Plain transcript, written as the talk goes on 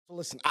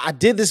Listen, I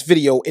did this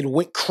video. It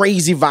went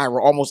crazy viral,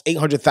 almost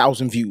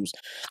 800,000 views.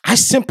 I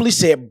simply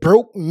said,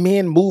 broke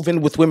men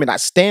moving with women. I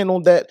stand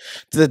on that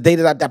to the day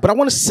that I die. But I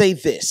want to say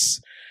this.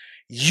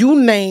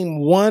 You name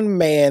one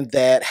man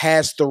that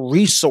has the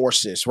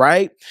resources,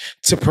 right,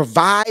 to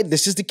provide,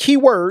 this is the key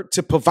word,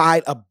 to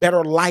provide a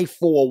better life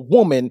for a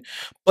woman,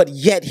 but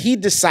yet he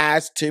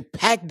decides to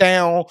pack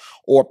down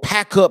or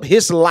pack up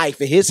his life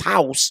in his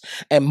house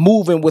and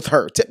move in with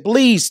her.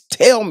 Please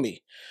tell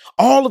me,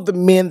 all of the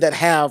men that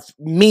have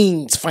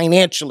means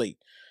financially,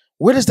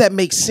 where does that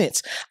make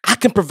sense? I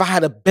can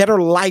provide a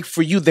better life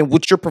for you than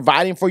what you're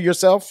providing for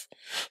yourself.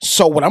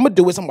 So what I'm going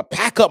to do is I'm going to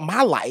pack up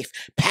my life,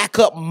 pack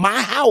up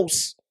my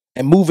house,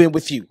 and move in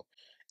with you.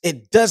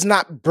 It does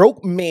not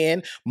broke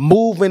men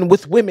move in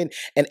with women.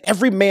 And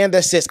every man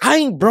that says, I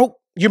ain't broke,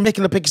 you're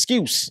making a big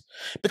excuse.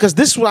 Because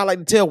this is what I like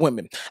to tell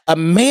women. A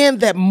man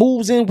that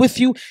moves in with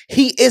you,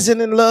 he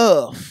isn't in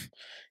love.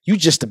 You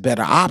just a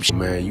better option.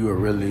 Man, you are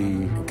really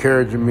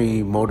encouraging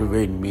me,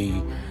 motivating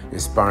me,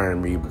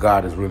 inspiring me.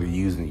 God is really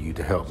using you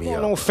to help me out.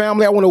 What's going on,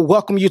 family? I want to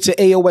welcome you to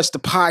AOS the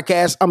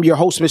podcast. I'm your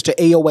host, Mr.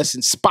 AOS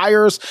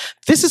Inspires.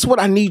 This is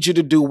what I need you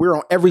to do. We're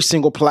on every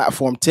single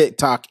platform: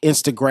 TikTok,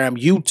 Instagram,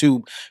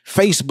 YouTube,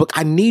 Facebook.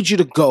 I need you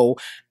to go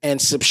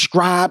and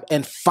subscribe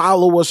and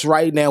follow us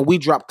right now. We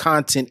drop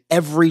content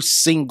every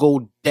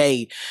single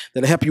day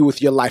that'll help you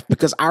with your life,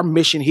 because our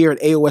mission here at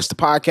AOS the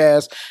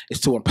podcast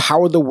is to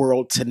empower the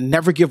world to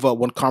never give up,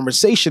 one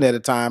conversation at a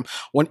time,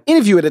 one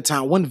interview at a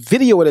time, one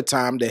video at a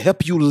time, to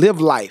help you live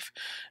life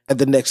at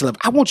the next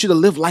level. I want you to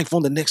live life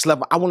on the next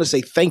level. I want to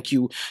say thank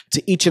you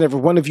to each and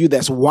every one of you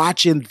that's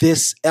watching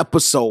this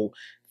episode.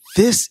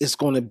 This is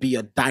going to be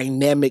a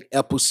dynamic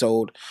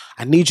episode.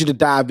 I need you to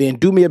dive in.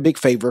 Do me a big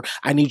favor.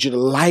 I need you to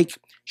like,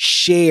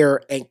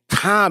 share, and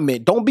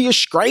comment. Don't be a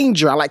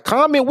stranger. I like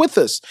comment with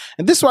us.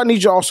 And this is what I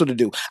need you also to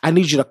do. I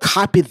need you to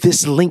copy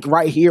this link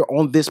right here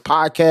on this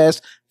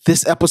podcast,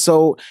 this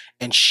episode,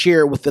 and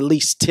share it with at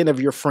least 10 of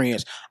your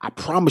friends. I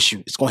promise you,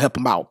 it's going to help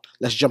them out.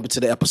 Let's jump into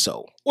the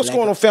episode. What's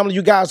going on, family?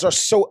 You guys are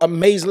so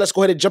amazing. Let's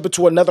go ahead and jump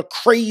into another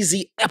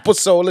crazy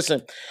episode.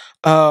 Listen,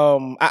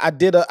 I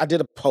did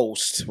a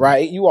post,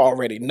 right? You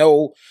already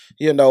know,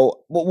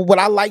 what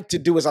I like to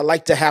do is I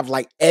like to have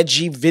like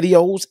edgy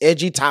videos,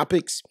 edgy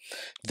topics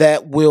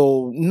that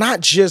will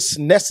not just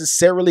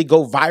necessarily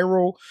go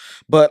viral,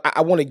 but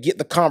I want to get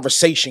the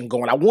conversation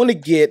going. I want to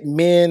get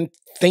men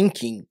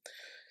thinking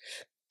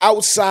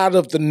outside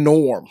of the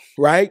norm,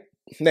 right?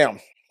 Now,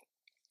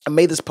 I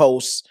made this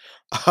post,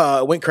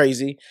 it went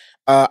crazy.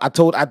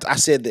 I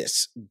said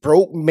this,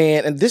 broke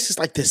man, and this is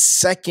like the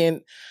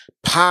second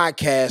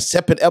podcast,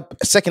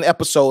 second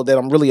episode that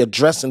I'm really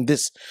addressing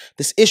this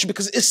issue,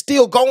 because it's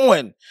still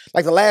going.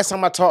 Like the last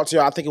time I talked to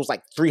y'all, I think it was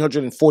like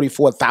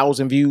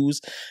 344,000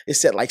 views.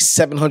 It's at like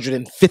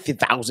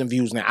 750,000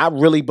 views now. I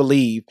really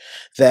believe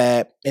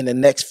that in the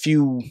next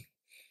few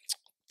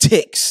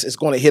ticks, it's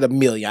going to hit 1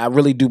 million. I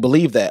really do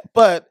believe that.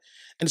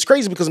 And it's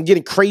crazy because I'm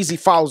getting crazy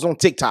followers on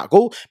TikTok.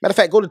 Matter of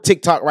fact, go to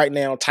TikTok right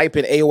now, type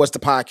in AOS the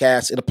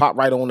podcast. It'll pop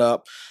right on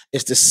up.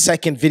 It's the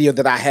second video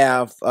that I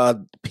have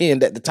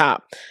pinned at the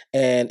top.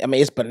 And I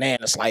mean, it's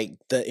bananas. Like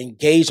the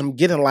I'm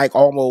getting like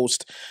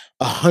almost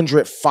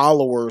 100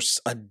 followers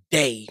a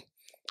day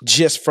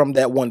just from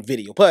that one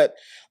video. But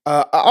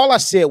all I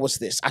said was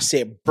this. I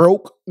said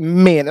broke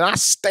men, and I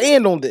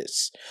stand on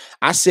this.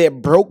 I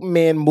said broke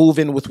men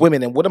moving with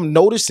women. And what I'm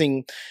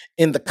noticing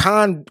in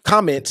the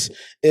comments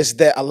is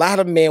that a lot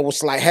of men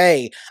was like,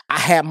 hey, I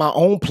had my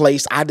own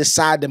place. I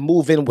decided to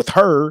move in with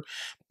her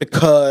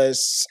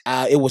because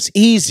it was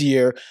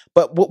easier.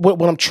 But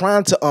what I'm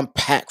trying to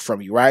unpack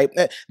from you, right?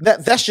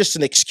 That's just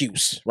an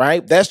excuse,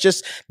 right? That's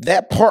just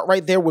that part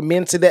right there with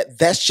men say that.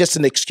 That's just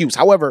an excuse.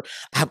 However,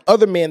 I have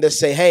other men that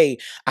say, hey,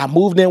 I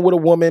moved in with a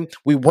woman.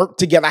 We worked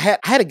together. I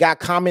had a guy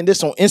comment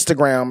this on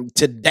Instagram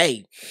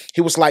today.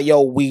 He was like,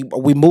 yo, we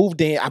moved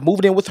in. I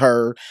moved in with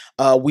her.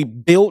 We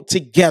built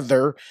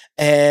together.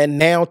 And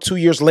now 2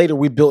 years later,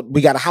 we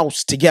got a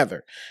house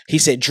together. He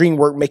said, dream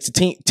work makes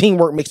the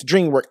teamwork makes the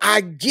dream work.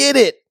 I get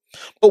it.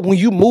 But when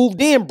you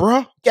moved in,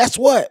 bruh, guess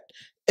what?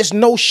 It's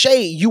no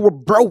shade. You were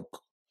broke.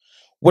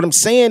 What I'm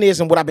saying is,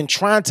 and what I've been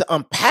trying to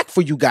unpack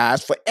for you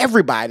guys, for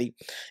everybody,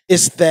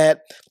 is that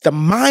the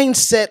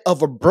mindset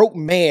of a broke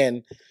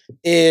man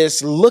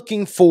is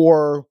looking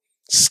for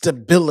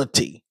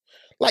stability.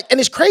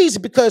 And it's crazy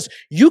because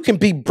you can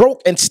be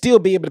broke and still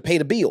be able to pay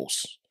the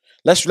bills.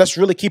 Let's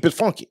really keep it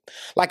funky.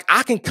 Like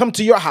I can come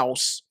to your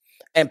house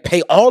and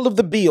pay all of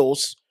the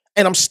bills,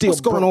 and I'm still broke.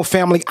 What's going on,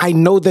 family? I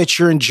know that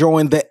you're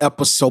enjoying the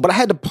episode, but I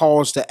had to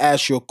pause to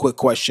ask you a quick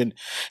question.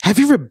 Have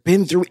you ever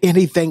been through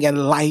anything in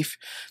life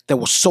that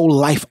was so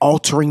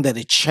life-altering that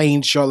it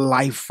changed your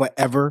life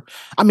forever?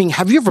 I mean,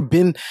 have you ever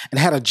been and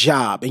had a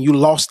job and you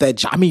lost that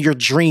job? I mean, your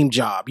dream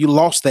job. You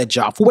lost that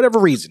job for whatever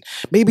reason.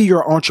 Maybe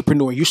you're an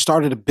entrepreneur. You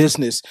started a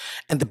business,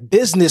 and the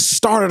business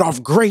started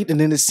off great, and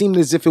then it seemed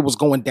as if it was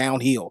going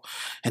downhill.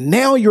 And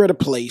now you're at a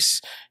place,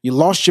 you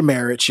lost your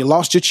marriage, you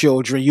lost your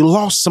children, you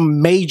lost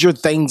some major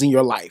things in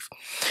your life.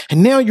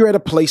 And now you're at a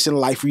place in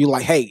life where you're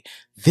like, hey,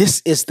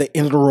 this is the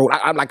end of the road.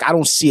 I'm like, I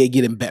don't see it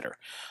getting better.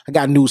 I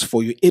got news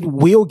for you. It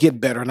will get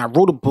better. And I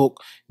wrote a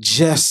book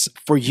just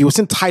for you. It's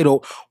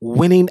entitled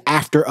Winning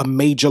After a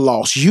Major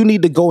Loss. You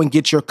need to go and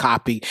get your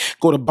copy.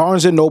 Go to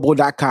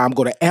barnesandnoble.com,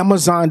 go to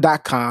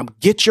amazon.com,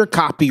 get your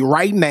copy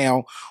right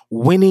now.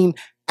 Winning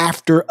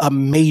After a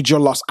Major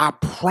Loss. I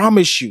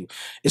promise you,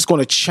 it's going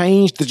to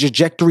change the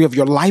trajectory of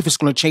your life. It's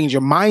going to change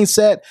your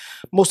mindset.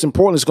 Most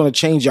importantly, it's going to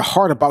change your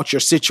heart about your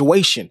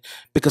situation,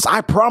 because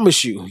I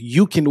promise you,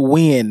 you can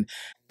win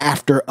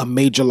after a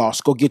major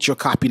loss. Go get your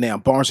copy now.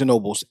 Barnes &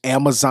 Noble's,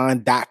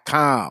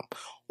 amazon.com.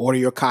 Order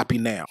your copy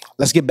now.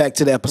 Let's get back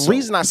to the episode. The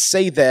reason I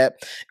say that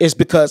is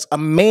because a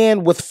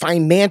man with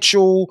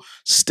financial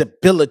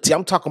stability,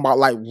 I'm talking about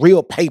like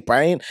real paper.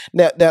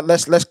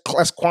 Let's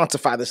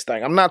quantify this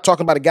thing. I'm not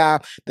talking about a guy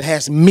that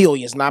has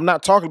millions. Now, I'm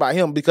not talking about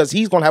him because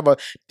he's going to have a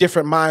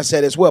different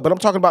mindset as well. But I'm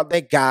talking about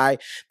that guy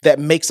that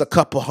makes a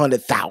couple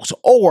 $100,000,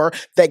 or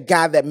that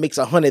guy that makes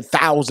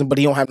 $100,000, but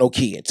he don't have no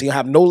kids. He don't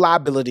have no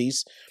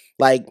liabilities.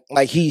 Like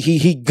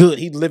he good.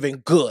 He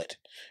living good,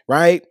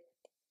 right?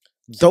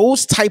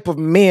 Those type of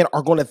men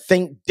are going to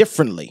think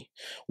differently.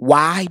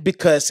 Why?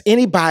 Because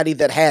anybody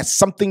that has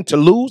something to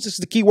lose, this is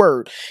the key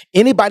word,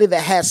 anybody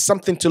that has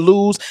something to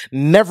lose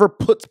never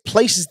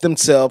places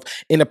themselves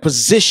in a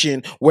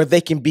position where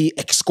they can be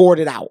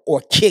escorted out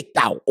or kicked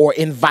out or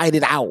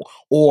invited out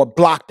or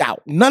blocked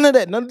out. None of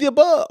that, none of the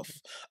above.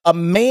 A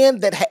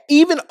man that,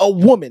 even a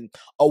woman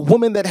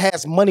that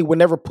has money would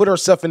never put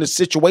herself in a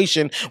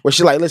situation where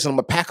she's like, listen, I'm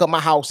going to pack up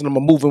my house and I'm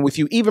going to move in with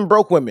you. Even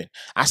broke women.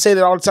 I say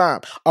that all the time.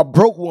 A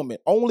broke woman,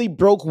 only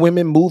broke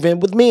women move in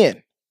with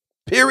men.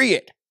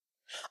 Period.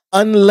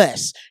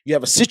 Unless you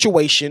have a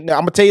situation. Now,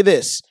 I'm going to tell you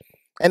this,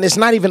 and it's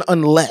not even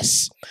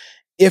unless.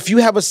 If you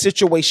have a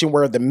situation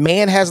where the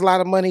man has a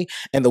lot of money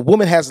and the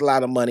woman has a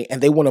lot of money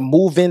and they want to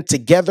move in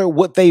together,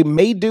 what they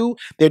may do,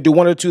 they'll do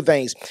one or two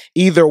things.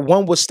 Either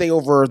one will stay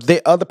over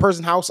the other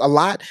person's house a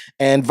lot,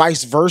 and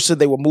vice versa.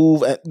 They will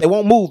move. They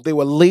won't move. They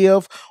will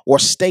live or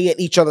stay at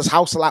each other's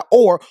house a lot.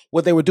 Or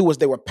what they would do is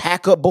they would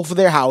pack up both of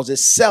their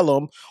houses, sell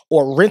them,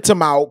 or rent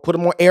them out, put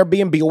them on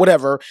Airbnb or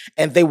whatever,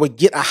 and they would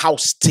get a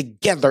house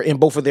together in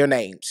both of their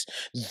names.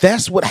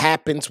 That's what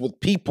happens with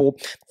people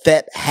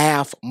that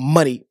have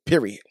money,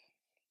 period.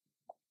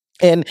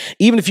 And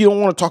even if you don't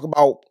want to talk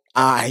about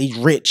he's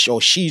rich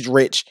or she's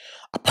rich,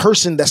 a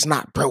person that's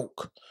not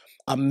broke,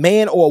 a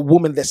man or a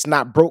woman that's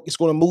not broke is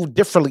going to move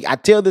differently. I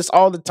tell this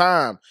all the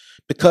time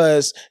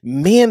because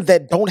men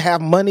that don't have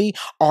money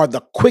are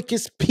the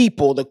quickest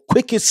people, the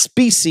quickest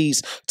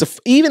species to,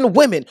 even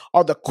women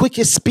are the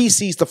quickest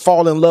species to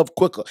fall in love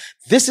quicker.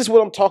 This is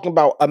what I'm talking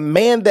about. A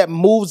man that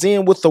moves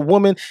in with a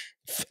woman,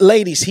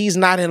 ladies, he's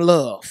not in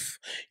love.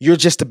 You're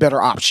just a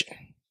better option.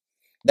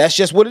 That's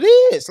just what it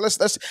is.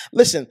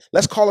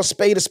 Let's call a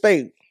spade a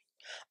spade.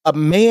 A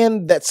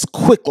man that's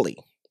quickly,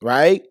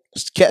 right?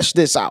 Let's catch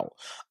this out.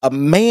 A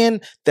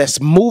man that's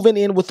moving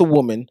in with a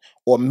woman,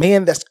 or a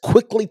man that's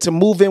quickly to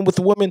move in with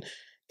a woman,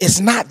 it's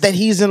not that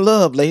he's in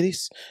love,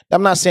 ladies.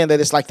 I'm not saying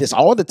that it's like this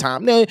all the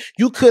time. Now,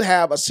 you could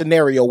have a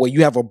scenario where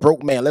you have a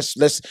broke man.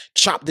 Let's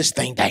chop this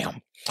thing down.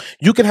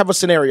 You can have a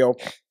scenario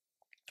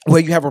where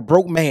you have a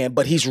broke man,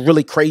 but he's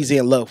really crazy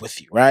in love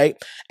with you, right?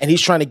 And he's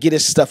trying to get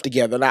his stuff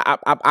together. And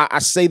I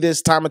say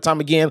this time and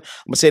time again.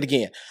 I'm going to say it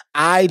again.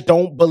 I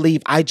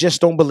just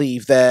don't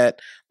believe that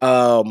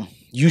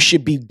you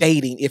should be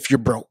dating if you're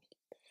broke.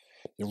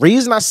 The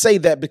reason I say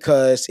that,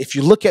 because if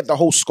you look at the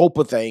whole scope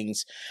of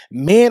things,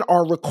 men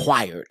are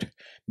required.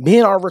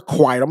 Men are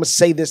required. I'm going to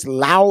say this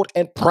loud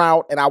and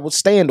proud, and I will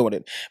stand on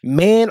it.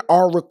 Men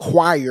are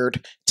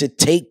required to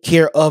take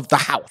care of the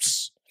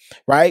house.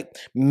 Right?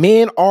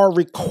 Men are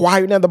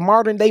required. Now, the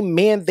modern day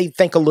men, they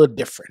think a little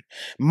different.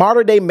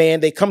 Modern day man,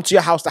 they come to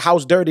your house, the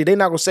house dirty. They're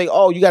not going to say,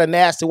 oh, you got a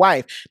nasty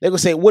wife. They're going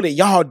to say, what are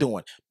y'all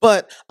doing?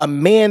 But a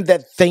man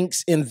that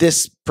thinks in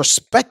this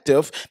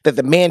perspective that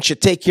the man should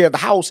take care of the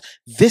house,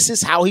 this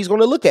is how he's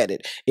going to look at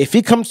it. If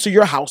he comes to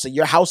your house and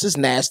your house is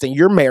nasty and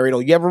you're married,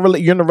 or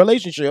you're in a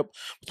relationship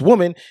with a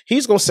woman,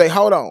 he's going to say,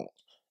 hold on,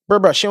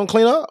 bro, she don't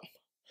clean up.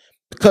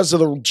 Because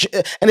of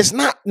and it's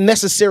not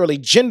necessarily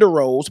gender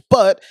roles,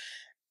 but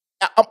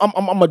I'm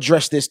gonna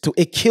address this too.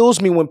 It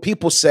kills me when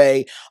people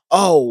say,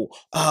 oh,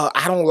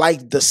 I don't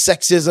like the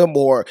sexism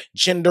or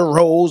gender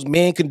roles.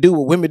 Men can do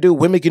what women do.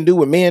 Women can do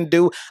what men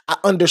do. I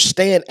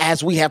understand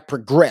as we have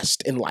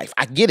progressed in life.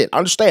 I get it. I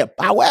understand.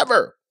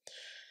 However,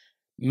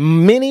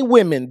 many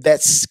women that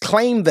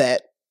claim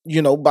that,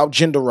 about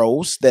gender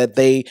roles, that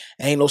they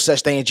ain't no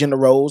such thing as gender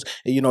roles.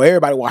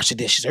 Everybody wash the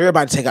dishes.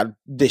 Everybody take out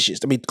dishes.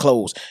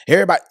 Clothes.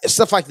 Everybody,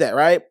 stuff like that,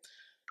 right?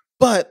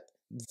 But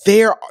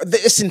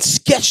it's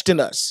sketched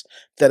in us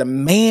that a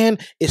man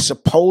is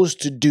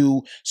supposed to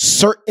do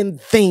certain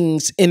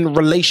things in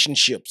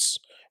relationships,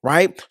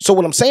 right? So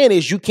what I'm saying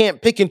is you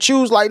can't pick and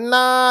choose like,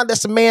 nah,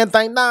 that's a man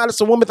thing. Nah,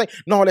 that's a woman thing.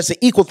 No, that's an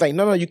equal thing.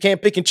 No, you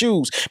can't pick and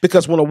choose,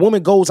 because when a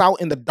woman goes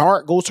out in the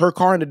dark, goes to her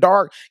car in the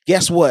dark,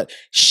 guess what?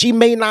 She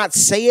may not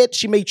say it.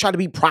 She may try to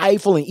be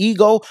prideful and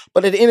ego,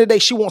 but at the end of the day,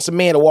 she wants a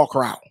man to walk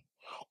her out.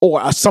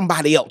 or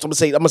somebody else. I'm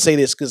gonna say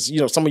this because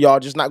some of y'all are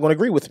just not gonna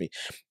agree with me.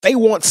 They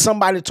want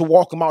somebody to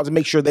walk them out to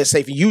make sure they're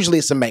safe. Usually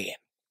it's a man,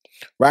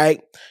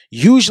 right?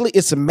 Usually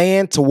it's a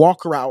man to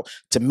walk her out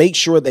to make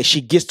sure that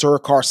she gets to her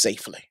car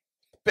safely.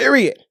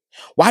 Period.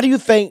 Why do you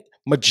think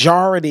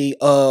majority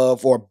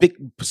of or big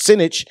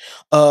percentage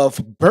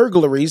of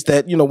burglaries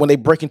that when they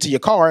break into your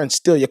car and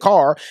steal your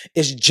car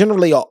is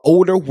generally an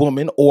older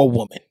woman or a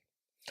woman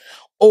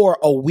or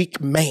a weak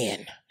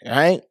man,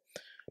 right?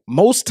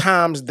 Most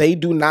times they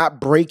do not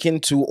break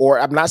into, or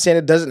I'm not saying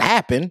it doesn't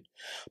happen,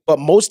 but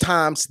most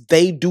times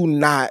they do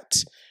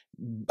not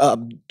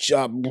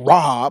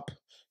rob.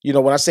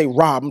 When I say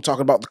rob, I'm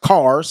talking about the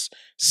cars,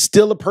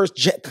 steal a purse,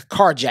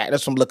 carjack.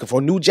 That's what I'm looking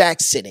for. New Jack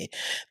City.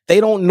 They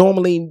don't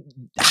normally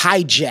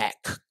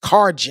hijack,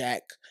 carjack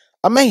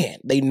a man.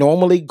 They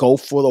normally go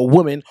for the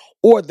woman,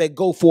 or they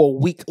go for a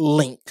weak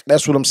link.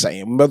 That's what I'm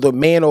saying. Whether a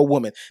man or a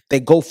woman, they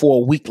go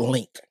for a weak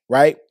link,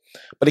 right?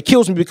 But it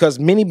kills me because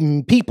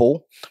many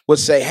people would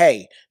say,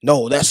 hey,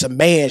 no, that's a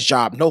man's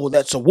job. No,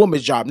 that's a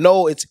woman's job.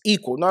 No, it's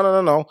equal.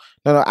 No.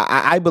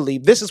 I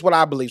believe, this is what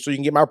I believe, so you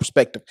can get my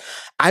perspective.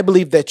 I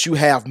believe that you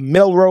have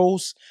male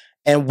roles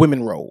and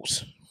women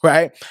roles,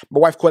 right?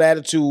 My wife caught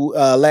attitude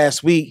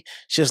last week.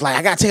 She was like,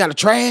 I got to take out the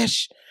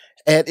trash.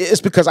 And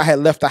it's because I had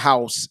left the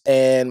house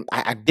and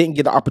I didn't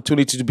get the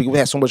opportunity to be, we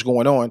had so much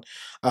going on.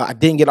 I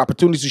didn't get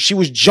opportunity. She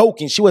was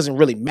joking. She wasn't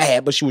really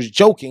mad, but she was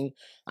joking.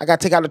 I got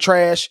to take out the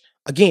trash.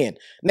 Again,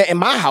 now in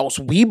my house,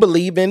 we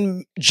believe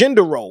in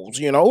gender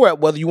roles,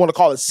 whether you want to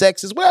call it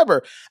sexist,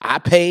 whatever. I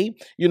pay,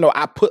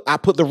 I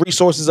put the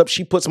resources up.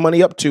 She puts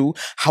money up too.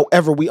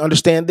 However, we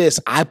understand this.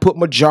 I put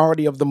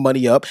majority of the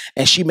money up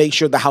and she makes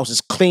sure the house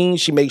is clean.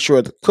 She makes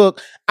sure to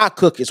cook. I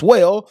cook as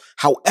well.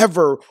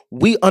 However,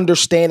 we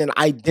understand and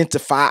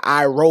identify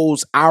our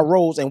roles,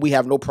 and we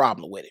have no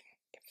problem with it.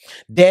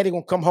 Daddy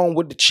gonna come home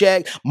with the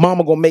check.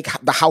 Mama gonna make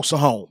the house a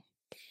home.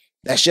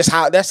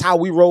 That's how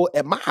we roll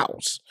at my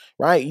house,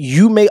 right?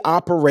 You may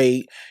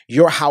operate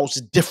your house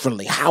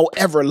differently.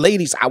 However,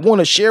 ladies, I want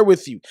to share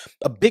with you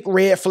a big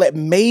red flag,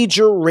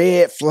 major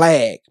red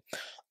flag.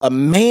 A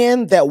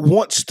man that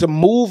wants to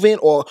move in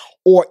or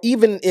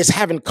even is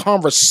having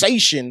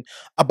conversation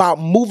about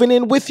moving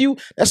in with you,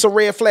 that's a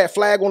red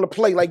flag on the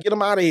plate. Like, get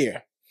him out of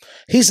here.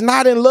 He's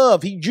not in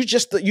love. You're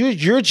just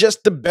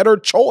the better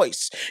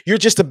choice. You're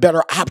just a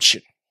better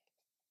option.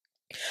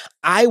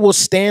 I will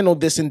stand on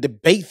this and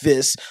debate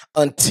this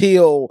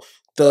until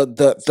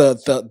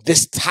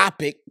this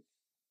topic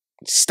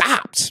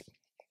stops.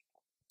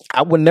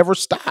 I will never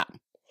stop,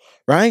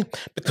 right?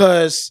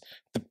 Because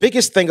the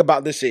biggest thing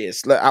about this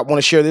is, I want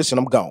to share this and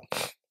I'm gone.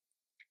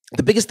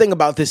 The biggest thing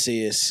about this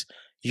is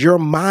your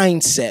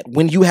mindset.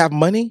 When you have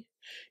money,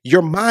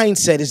 your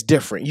mindset is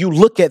different. You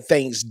look at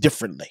things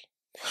differently.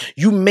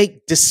 You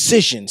make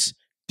decisions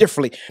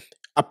differently.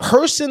 A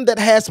person that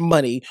has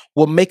money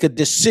will make a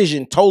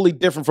decision totally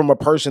different from a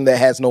person that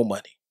has no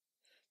money,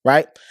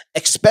 right?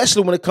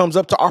 Especially when it comes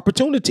up to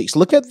opportunities.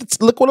 Look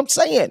what I'm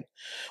saying.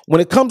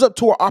 When it comes up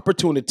to an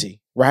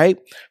opportunity, right?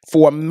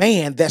 For a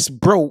man that's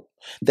broke,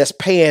 that's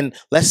paying,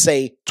 let's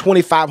say,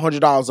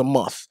 $2,500 a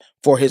month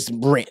for his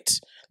rent.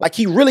 Like,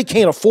 he really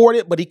can't afford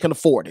it, but he can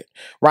afford it,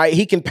 right?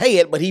 He can pay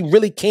it, but he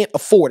really can't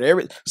afford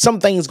it. Some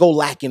things go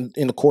lacking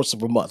in the course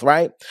of a month,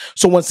 right?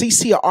 So once he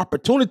see an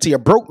opportunity, a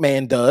broke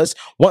man does,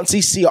 once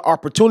he see an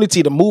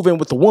opportunity to move in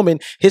with a woman,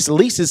 his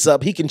lease is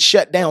up, he can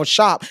shut down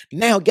shop.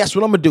 Now, guess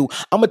what I'm going to do?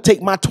 I'm going to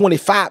take my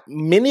 25.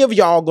 Many of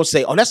y'all going to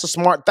say, oh, that's a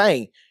smart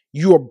thing.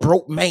 You're a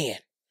broke man.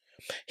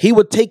 He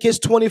would take his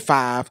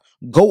 25,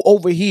 go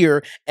over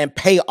here and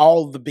pay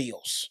all the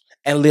bills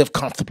and live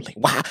comfortably.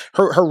 Wow,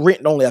 her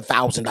rent only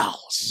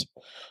 $1,000.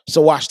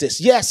 So watch this.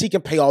 Yes, he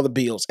can pay all the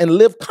bills and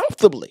live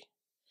comfortably,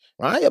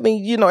 right? I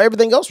mean,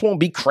 everything else won't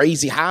be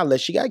crazy high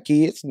unless she got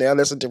kids. Now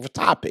that's a different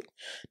topic.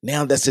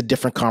 Now that's a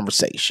different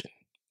conversation.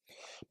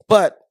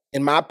 But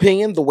in my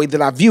opinion, the way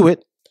that I view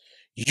it,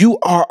 you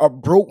are a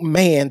broke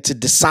man to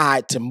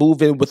decide to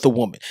move in with a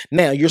woman.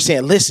 Now you're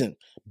saying, listen,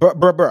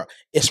 bruh,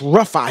 it's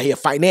rough out here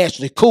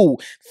financially.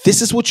 Cool.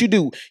 This is what you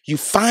do. You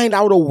find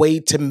out a way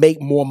to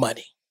make more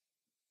money.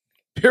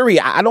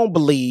 Period. I don't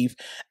believe,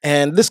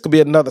 and this could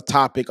be another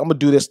topic. I'm going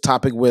to do this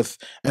topic with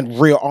a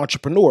real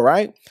entrepreneur,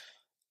 right?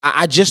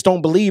 I just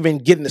don't believe in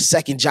getting a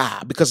second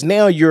job, because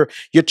now you're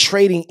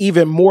trading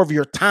even more of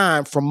your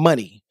time for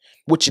money,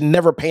 which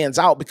never pans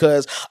out,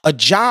 because a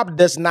job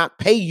does not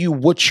pay you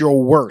what you're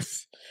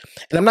worth.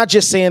 And I'm not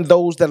just saying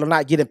those that are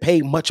not getting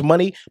paid much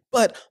money,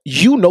 but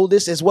you know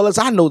this as well as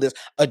I know this.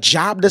 A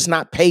job does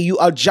not pay you.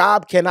 A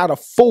job cannot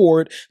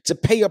afford to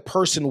pay a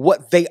person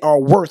what they are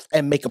worth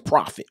and make a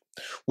profit.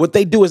 What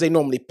they do is they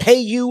normally pay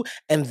you,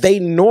 and they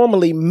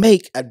normally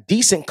make, a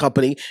decent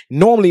company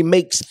normally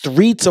makes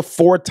 3 to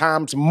 4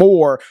 times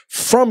more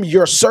from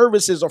your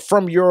services or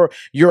from your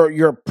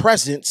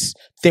presence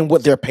than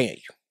what they're paying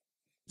you.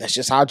 That's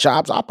just how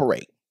jobs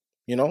operate.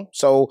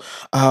 So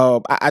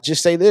I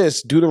just say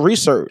this: do the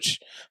research,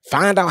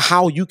 find out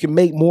how you can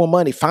make more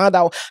money, find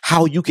out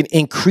how you can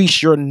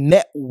increase your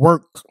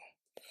network.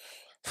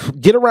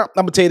 Get around.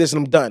 I'm gonna tell you this,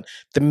 and I'm done.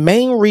 The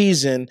main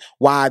reason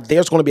why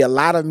there's going to be a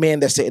lot of men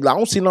that say, "I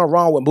don't see nothing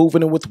wrong with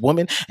moving in with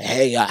women.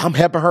 Hey, I'm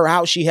helping her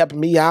out. She helping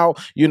me out.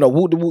 You know,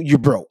 woo, you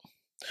broke."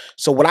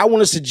 So what I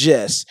want to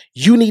suggest,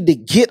 you need to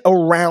get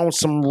around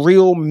some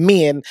real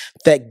men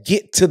that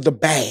get to the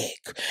bag.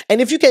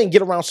 And if you can't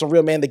get around some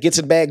real men that get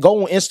to the bag,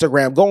 go on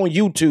Instagram, go on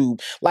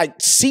YouTube, like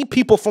see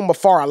people from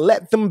afar,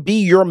 let them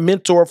be your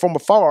mentor from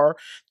afar.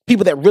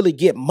 People that really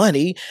get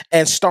money,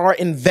 and start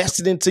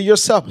investing into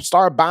yourself.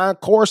 Start buying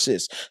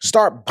courses,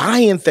 start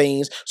buying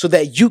things so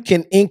that you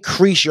can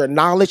increase your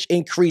knowledge,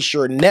 increase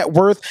your net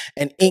worth,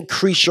 and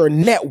increase your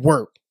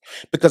network.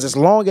 Because as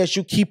long as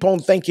you keep on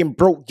thinking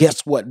broke,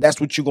 guess what?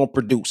 That's what you're going to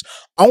produce.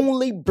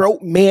 Only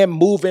broke men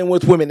move in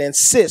with women. And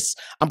sis,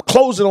 I'm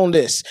closing on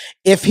this.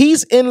 If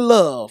he's in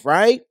love,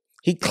 right?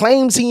 He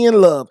claims he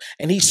in love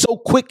and he's so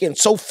quick and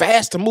so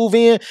fast to move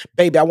in.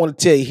 Baby, I want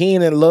to tell you, he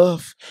ain't in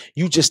love.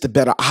 You just a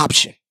better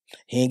option.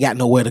 He ain't got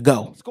nowhere to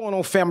go. What's going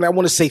on, family? I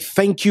want to say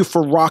thank you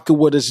for rocking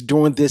with us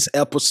during this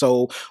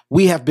episode.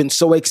 We have been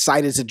so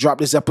excited to drop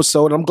this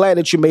episode. I'm glad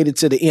that you made it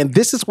to the end.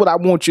 This is what I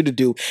want you to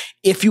do.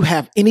 If you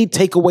have any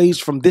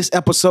takeaways from this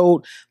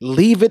episode,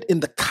 leave it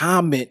in the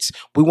comments.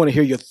 We want to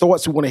hear your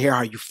thoughts. We want to hear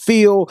how you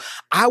feel.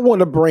 I want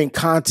to bring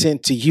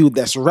content to you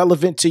that's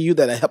relevant to you,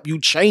 that'll help you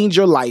change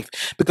your life,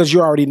 because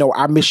you already know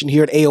our mission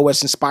here at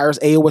AOS Inspires,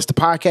 AOS the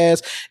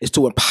podcast, is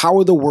to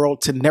empower the world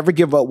to never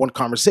give up, one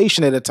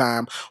conversation at a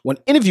time, one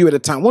interview at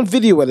a time, one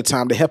video at a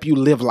time, to help you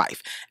live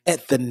life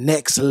at the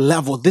next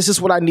level. This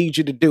is what I need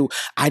you to do.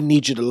 I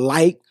need you to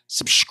like,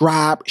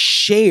 subscribe,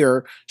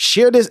 share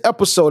this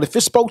episode. If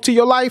it spoke to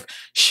your life,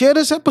 share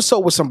this episode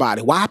with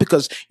somebody. Why?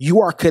 Because you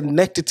are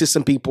connected to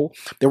some people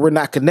that we're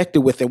not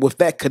connected with. And with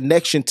that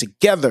connection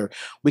together,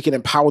 we can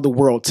empower the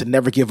world to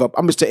never give up.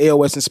 I'm Mr.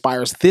 AOS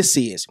Inspires. This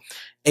is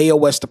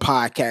AOS the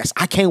podcast.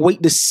 I can't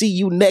wait to see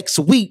you next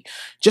week.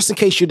 Just in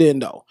case you didn't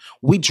know,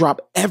 we drop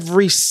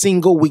every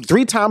single week,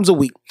 3 times a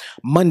week.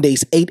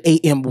 Mondays, 8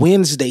 a.m.,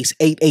 Wednesdays,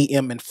 8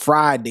 a.m., and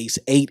Fridays,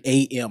 8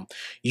 a.m.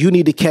 You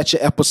need to catch an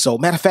episode.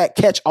 Matter of fact,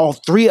 catch all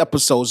 3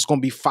 episodes. It's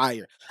going to be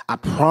fire. I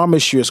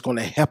promise you it's going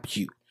to help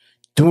you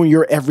doing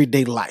your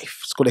everyday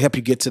life. It's going to help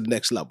you get to the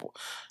next level.